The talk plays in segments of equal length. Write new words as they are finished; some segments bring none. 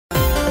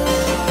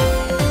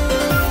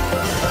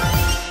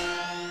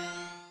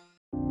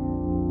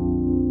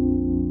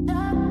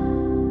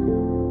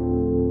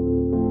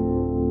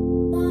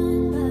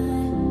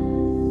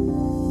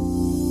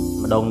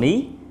ម្ដងនេះ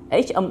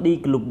HMD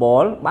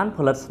Global បានផ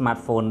លិត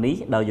smartphone នេះ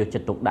ដោយយកចិ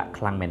ត្តទុកដាក់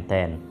ខ្លាំងមែន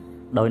ទែន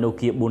ដោយ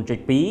Nokia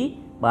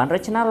 4.2 បានរ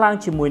ចនាឡើង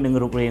ជាមួយនឹង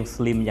រូបរាង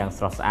slim យ៉ាង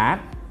ស្រស់ស្អាត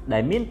ដែ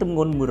លមានទម្ង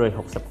ន់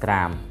160ក្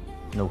រាម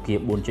Nokia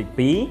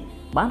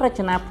 4.2 បានរ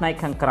ចនាផ្នែក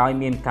ខាងក្រោយ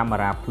មានកាមេ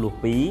រ៉ាភ្លោះ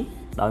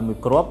2ដោយមួយ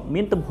គ្រាប់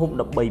មានទំហំ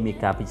13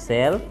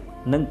 megapixel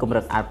និងកម្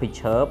រិត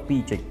aperture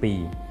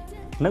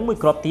 2.2 និងមួយ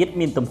គ្រាប់ទៀត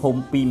មានទំហំ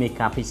2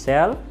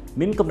 megapixel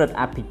មានកម្រិត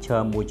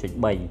aperture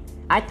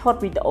 1.3 អាចថត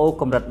វីដេអូ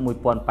កម្រិត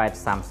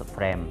 1080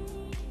 frame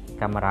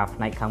កាមេរ៉ា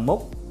ផ្នែកខាងមុខ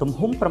ទំ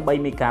ហំ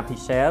8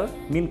 megapixel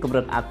មានកម្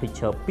រិត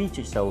aperture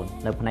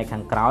 2.0 នៅផ្នែកខា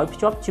ងក្រោយភ្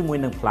ជាប់ជាមួយ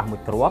នឹងផ្លាស់មួ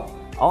យគ្រាប់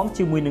អម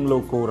ជាមួយនឹង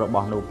logo រប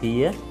ស់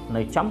Nokia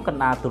នៅចំកណ្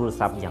ដាលទូរ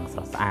ស័ព្ទយ៉ាងស្រ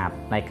ស់ស្អាត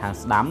ផ្នែកខាង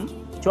ស្ដាំ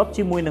ភ្ជាប់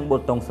ជាមួយនឹងប៊ូ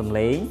តុងសំ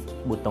ឡេង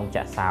ប៊ូតុង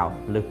ចាក់សោរ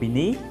លើសពី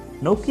នេះ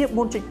Nokia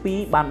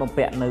 4.2 បានបំ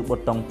ពាក់នៅប៊ូ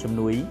តុងជំ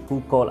នួយ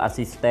Google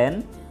Assistant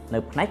នៅ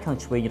ផ្នែកខាង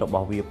ឆ្វេងរប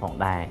ស់វាផង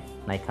ដែរ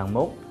ផ្នែកខាង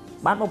មុខ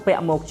បានបំពា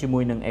ក់មកជាមួ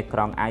យនឹងអេក្រ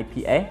ង់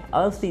IPS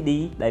LCD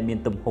ដែលមាន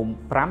ទំហំ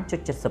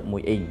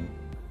 5.71 អ៊ីង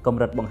ក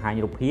ម្រិតបង្ហាញ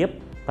រូបភាព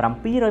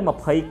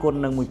 720 គុណ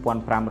នឹង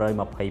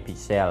 1520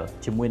 pixel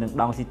ជាមួយនឹង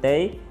ដង់ស៊ីតេ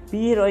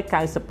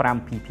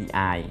 295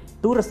 ppi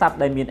ទូរស័ព្ទ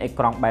ដែលមានអេ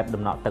ក្រង់បែប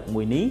ដំណក់ទឹក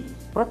មួយនេះ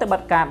ប្រតិប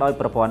ត្តិការដោយ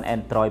ប្រព័ន្ធ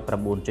Android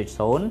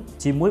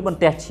 9.0 ជាមួយបន្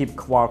ទះ chip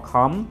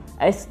Qualcomm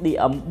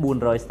SDM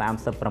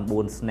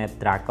 439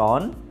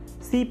 Snapdragon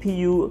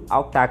CPU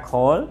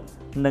Octa-core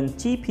និង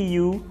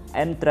GPU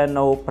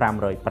Adreno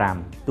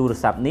 505 ទូរ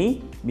ស័ព្ទនេះ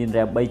មាន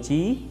RAM 3G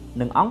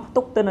និងអង្គផ្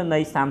ទុកទិន្នន័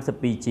យ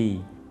 32G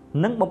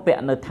និងបំពា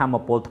ក់នៅថាម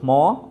ពលថ្ម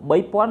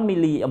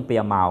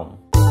 3000 mAh